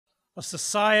a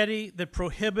society that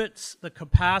prohibits the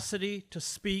capacity to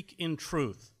speak in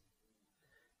truth,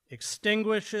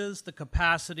 extinguishes the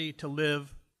capacity to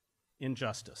live in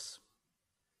justice.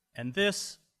 And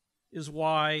this is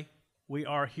why we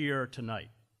are here tonight.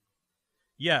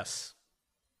 Yes,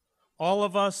 all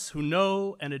of us who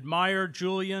know and admire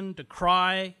Julian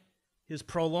decry his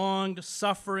prolonged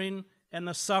suffering and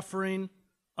the suffering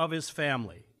of his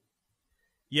family.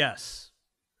 Yes,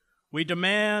 we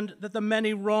demand that the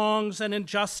many wrongs and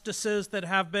injustices that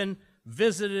have been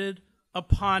visited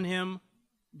upon him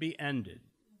be ended.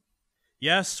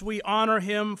 Yes, we honor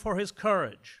him for his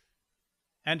courage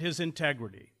and his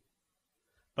integrity.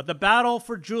 But the battle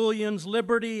for Julian's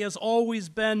liberty has always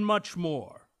been much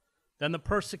more than the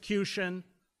persecution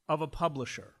of a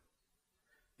publisher.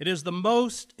 It is the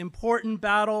most important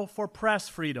battle for press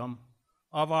freedom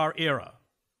of our era.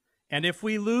 And if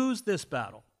we lose this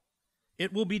battle,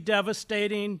 it will be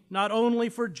devastating not only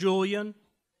for Julian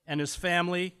and his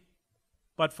family,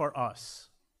 but for us.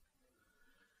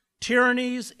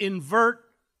 Tyrannies invert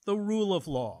the rule of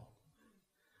law.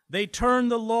 They turn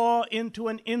the law into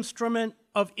an instrument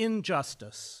of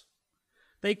injustice.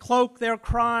 They cloak their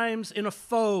crimes in a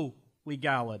faux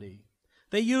legality.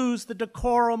 They use the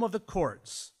decorum of the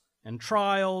courts and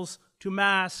trials to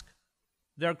mask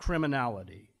their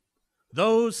criminality.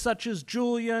 Those such as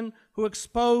Julian who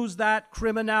expose that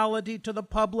criminality to the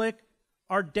public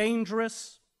are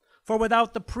dangerous, for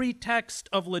without the pretext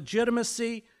of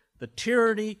legitimacy, the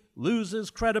tyranny loses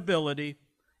credibility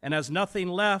and has nothing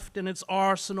left in its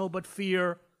arsenal but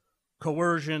fear,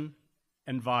 coercion,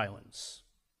 and violence.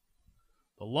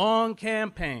 The long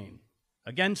campaign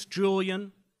against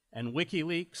Julian and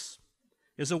WikiLeaks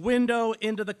is a window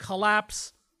into the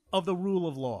collapse of the rule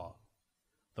of law,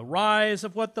 the rise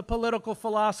of what the political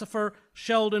philosopher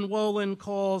Sheldon Wolin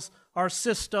calls our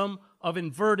system of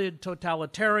inverted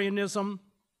totalitarianism,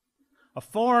 a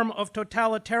form of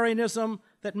totalitarianism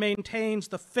that maintains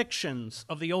the fictions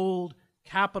of the old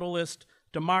capitalist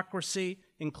democracy,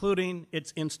 including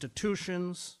its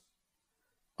institutions,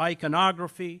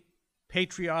 iconography,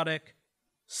 patriotic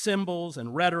symbols,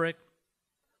 and rhetoric,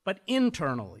 but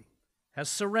internally has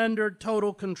surrendered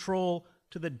total control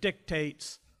to the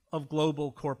dictates of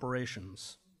global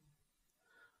corporations.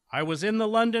 I was in the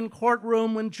London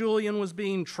courtroom when Julian was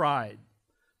being tried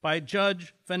by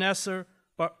Judge Vanessa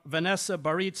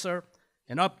Baritzer,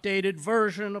 an updated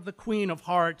version of the Queen of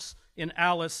Hearts in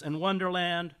Alice in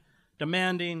Wonderland,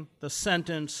 demanding the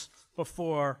sentence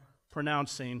before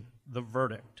pronouncing the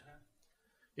verdict.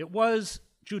 It was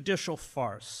judicial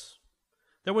farce.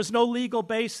 There was no legal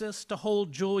basis to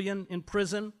hold Julian in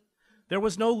prison. There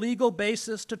was no legal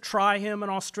basis to try him, an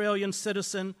Australian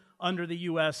citizen, under the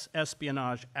U.S.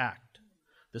 Espionage Act.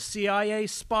 The CIA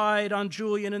spied on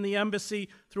Julian in the embassy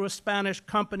through a Spanish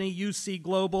company, UC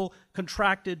Global,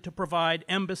 contracted to provide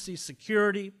embassy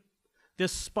security.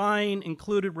 This spying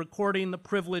included recording the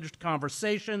privileged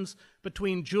conversations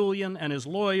between Julian and his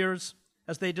lawyers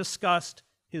as they discussed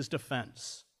his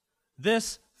defense.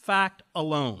 This fact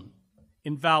alone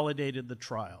invalidated the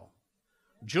trial.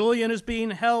 Julian is being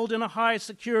held in a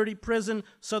high-security prison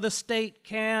so the state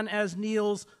can, as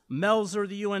Niels Melzer,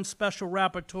 the UN Special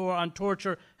Rapporteur on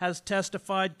Torture, has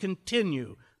testified,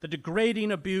 continue the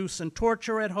degrading abuse and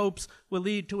torture it hopes will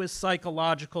lead to his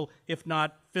psychological, if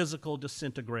not physical,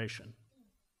 disintegration.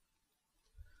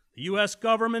 The U.S.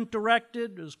 government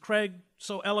directed, as Craig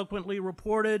so eloquently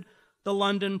reported, the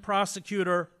London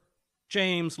prosecutor,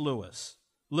 James Lewis.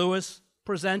 Lewis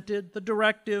presented the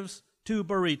directives to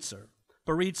Baritzer.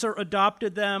 Baritzer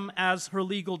adopted them as her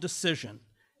legal decision.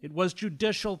 It was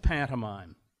judicial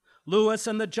pantomime. Lewis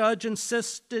and the judge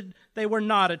insisted they were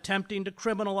not attempting to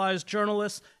criminalize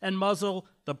journalists and muzzle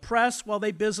the press while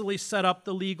they busily set up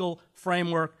the legal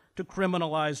framework to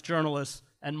criminalize journalists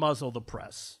and muzzle the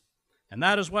press. And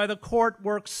that is why the court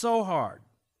worked so hard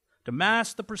to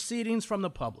mask the proceedings from the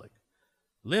public,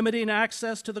 limiting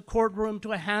access to the courtroom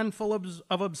to a handful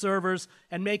of observers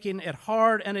and making it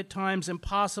hard and at times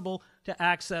impossible to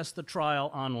access the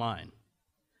trial online.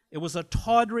 It was a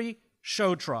tawdry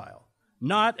show trial,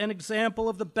 not an example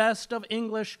of the best of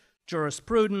English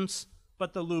jurisprudence,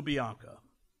 but the Lubyanka.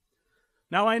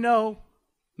 Now I know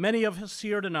many of us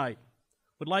here tonight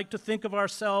would like to think of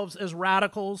ourselves as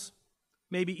radicals,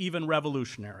 maybe even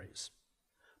revolutionaries.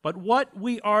 But what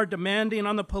we are demanding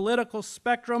on the political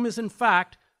spectrum is in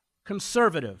fact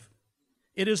conservative.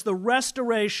 It is the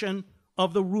restoration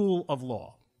of the rule of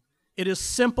law. It is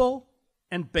simple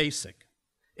and basic.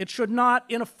 It should not,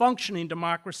 in a functioning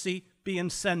democracy, be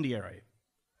incendiary.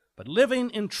 But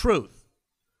living in truth,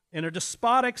 in a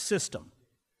despotic system,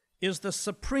 is the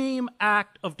supreme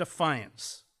act of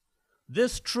defiance.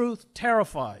 This truth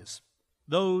terrifies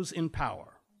those in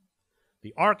power.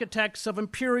 The architects of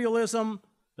imperialism,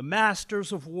 the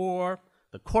masters of war,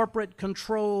 the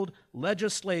corporate-controlled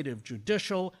legislative,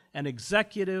 judicial, and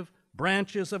executive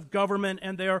branches of government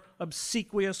and their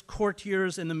obsequious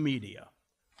courtiers in the media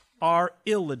are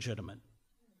illegitimate.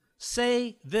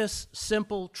 Say this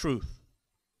simple truth,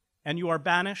 and you are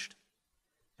banished,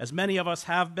 as many of us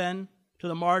have been, to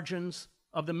the margins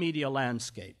of the media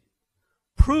landscape.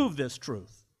 Prove this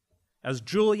truth, as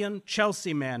Julian,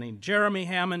 Chelsea Manning, Jeremy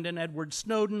Hammond, and Edward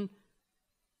Snowden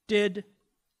did,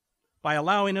 by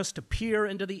allowing us to peer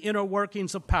into the inner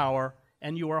workings of power,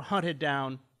 and you are hunted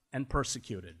down and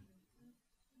persecuted.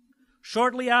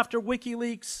 Shortly after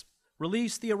WikiLeaks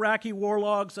released the Iraqi war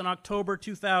logs in October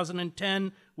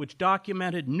 2010, which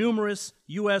documented numerous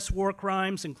U.S. war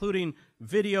crimes, including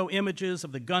video images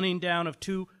of the gunning down of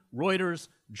 2 Reuters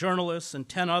journalists and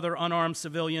 10 other unarmed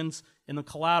civilians in the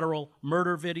collateral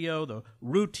murder video, the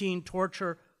routine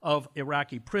torture of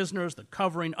Iraqi prisoners, the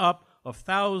covering up of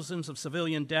thousands of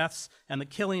civilian deaths, and the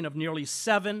killing of nearly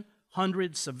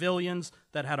 700 civilians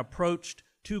that had approached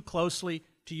too closely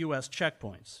to U.S.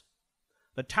 checkpoints.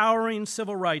 The towering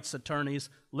civil rights attorneys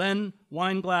Len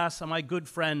Weinglass and my good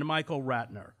friend Michael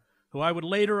Ratner, who I would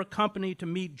later accompany to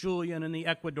meet Julian in the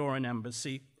Ecuadorian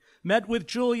embassy, met with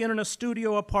Julian in a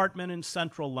studio apartment in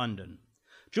central London.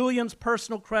 Julian's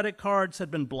personal credit cards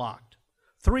had been blocked.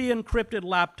 3 encrypted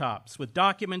laptops with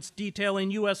documents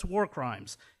detailing U.S. war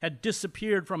crimes had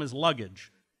disappeared from his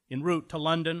luggage en route to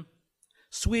London.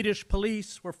 Swedish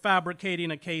police were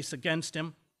fabricating a case against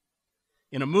him.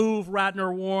 In a move,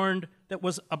 Ratner warned, that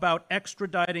was about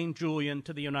extraditing Julian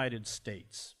to the United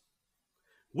States.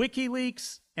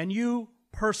 WikiLeaks and you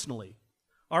personally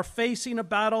are facing a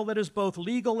battle that is both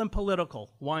legal and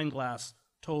political, Weinglass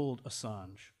told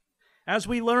Assange. As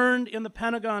we learned in the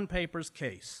Pentagon Papers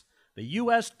case, the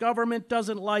U.S. government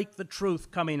doesn't like the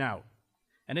truth coming out,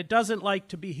 and it doesn't like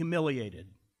to be humiliated.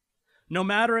 No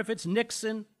matter if it's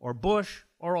Nixon or Bush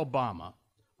or Obama,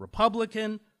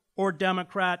 Republican or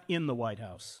Democrat in the White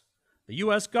House, the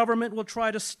U.S. government will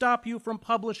try to stop you from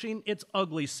publishing its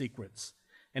ugly secrets.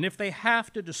 And if they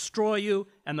have to destroy you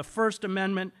and the First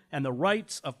Amendment and the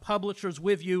rights of publishers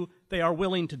with you, they are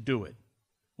willing to do it.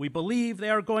 We believe they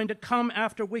are going to come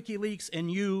after WikiLeaks and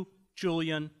you,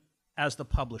 Julian, as the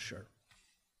publisher.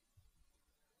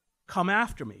 Come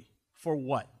after me for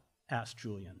what? Asked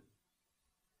Julian.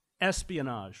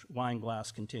 Espionage,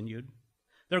 Weinglass continued.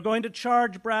 They're going to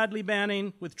charge Bradley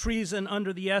Manning with treason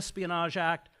under the Espionage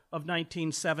Act of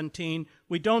 1917.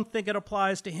 We don't think it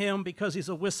applies to him because he's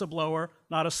a whistleblower,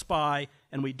 not a spy,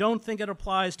 and we don't think it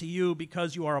applies to you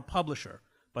because you are a publisher.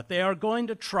 But they are going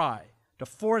to try to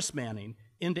force Manning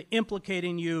into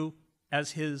implicating you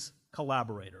as his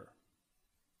collaborator.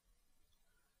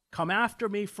 Come after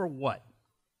me for what?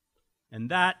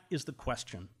 And that is the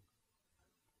question.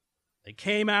 They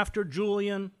came after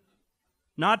Julian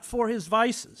not for his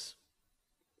vices,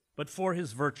 but for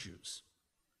his virtues.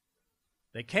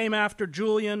 They came after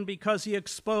Julian because he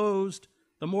exposed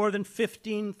the more than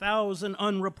 15,000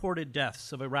 unreported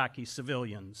deaths of Iraqi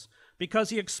civilians, because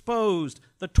he exposed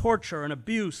the torture and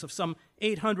abuse of some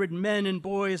 800 men and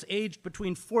boys aged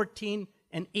between 14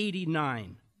 and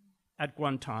 89 at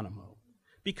Guantanamo,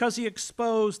 because he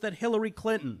exposed that Hillary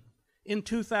Clinton in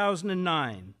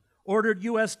 2009 ordered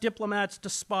U.S. diplomats to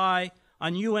spy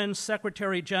on UN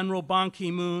Secretary General Ban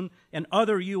Ki-moon and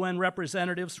other UN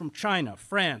representatives from China,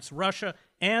 France, Russia,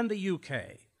 and the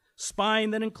UK, spying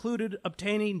that included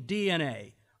obtaining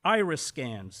DNA, iris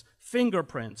scans,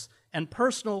 fingerprints, and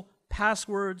personal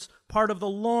passwords, part of the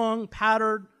long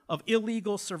pattern of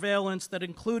illegal surveillance that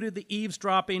included the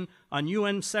eavesdropping on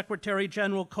UN Secretary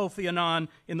General Kofi Annan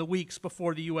in the weeks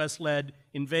before the US-led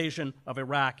invasion of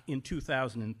Iraq in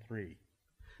 2003.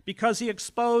 Because he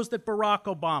exposed that Barack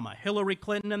Obama, Hillary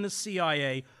Clinton, and the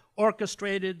CIA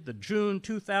orchestrated the June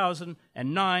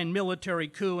 2009 military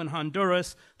coup in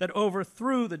Honduras that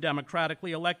overthrew the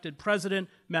democratically elected president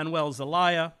Manuel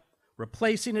Zelaya,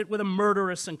 replacing it with a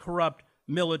murderous and corrupt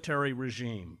military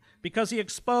regime. Because he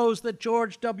exposed that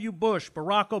George W. Bush,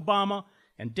 Barack Obama,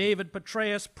 and David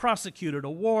Petraeus prosecuted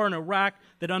a war in Iraq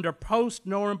that under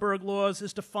post-Nuremberg laws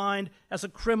is defined as a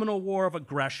criminal war of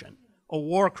aggression, a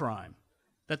war crime.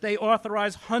 That they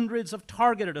authorized hundreds of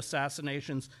targeted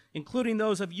assassinations, including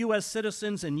those of U.S.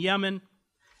 citizens in Yemen,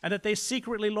 and that they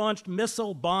secretly launched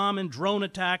missile, bomb, and drone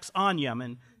attacks on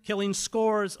Yemen, killing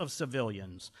scores of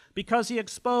civilians. Because he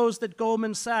exposed that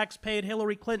Goldman Sachs paid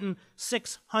Hillary Clinton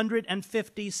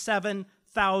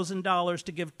 $657,000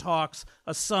 to give talks,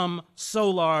 a sum so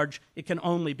large it can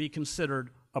only be considered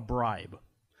a bribe.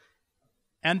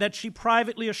 and that she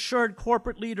privately assured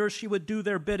corporate leaders she would do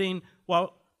their bidding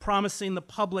while promising the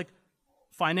public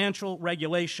financial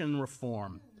regulation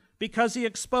reform, because he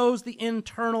exposed the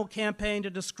internal campaign to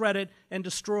discredit and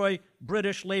destroy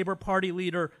British Labour Party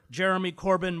leader Jeremy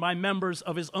Corbyn by members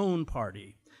of his own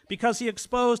party, because he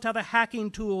exposed how the hacking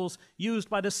tools used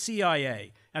by the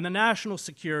CIA and the National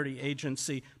Security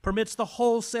Agency permits the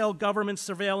wholesale government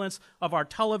surveillance of our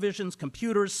televisions,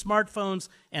 computers, smartphones,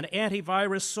 and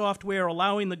antivirus software,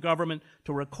 allowing the government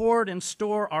to record and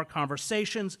store our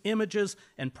conversations, images,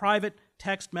 and private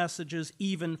text messages,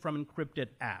 even from encrypted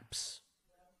apps.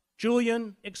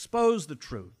 Julian exposed the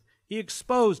truth. He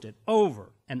exposed it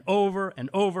over and over and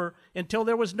over until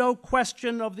there was no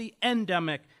question of the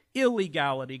endemic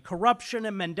illegality, corruption,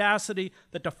 and mendacity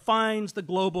that defines the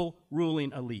global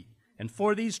ruling elite. And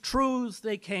for these truths,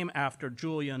 they came after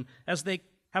Julian, as they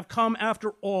have come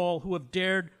after all who have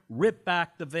dared rip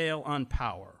back the veil on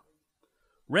power.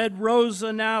 Red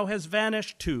Rosa now has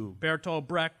vanished too, Bertolt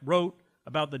Brecht wrote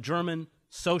about the German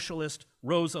socialist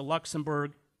Rosa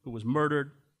Luxemburg, who was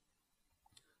murdered.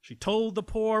 She told the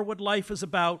poor what life is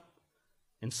about,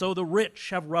 and so the rich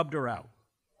have rubbed her out.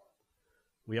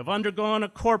 We have undergone a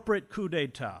corporate coup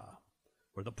d'etat,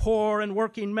 where the poor and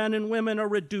working men and women are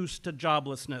reduced to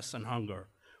joblessness and hunger,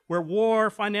 where war,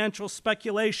 financial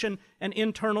speculation, and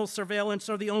internal surveillance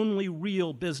are the only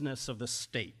real business of the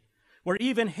state, where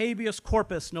even habeas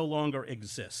corpus no longer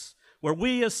exists, where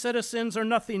we as citizens are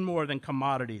nothing more than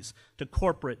commodities to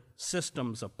corporate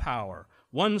systems of power,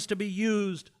 ones to be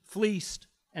used, fleeced,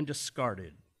 and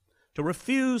discarded, to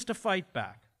refuse to fight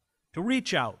back, to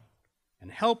reach out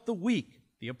and help the weak,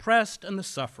 the oppressed, and the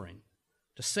suffering,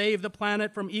 to save the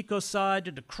planet from ecocide,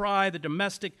 to decry the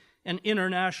domestic and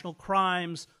international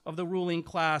crimes of the ruling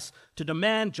class, to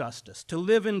demand justice, to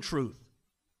live in truth,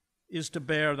 is to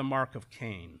bear the mark of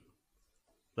Cain.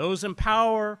 Those in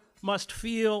power must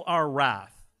feel our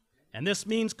wrath, and this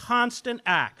means constant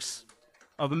acts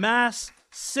of mass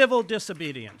civil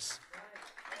disobedience.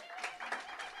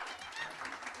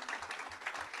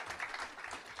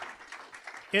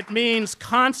 It means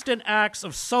constant acts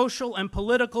of social and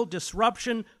political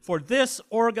disruption, for this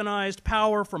organized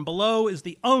power from below is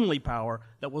the only power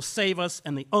that will save us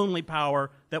and the only power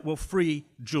that will free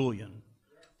Julian.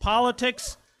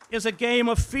 Politics is a game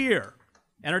of fear,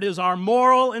 and it is our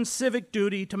moral and civic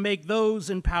duty to make those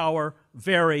in power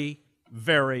very,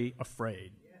 very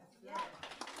afraid.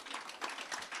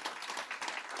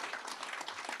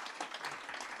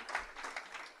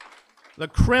 The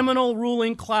criminal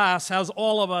ruling class has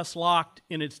all of us locked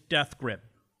in its death grip.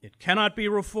 It cannot be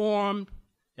reformed.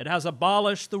 It has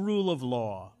abolished the rule of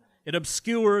law. It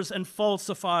obscures and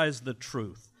falsifies the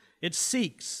truth. It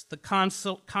seeks the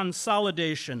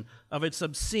consolidation of its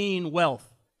obscene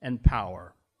wealth and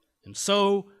power. And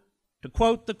so, to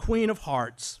quote the Queen of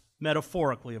Hearts,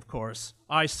 metaphorically, of course,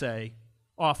 I say,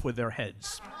 off with their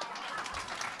heads.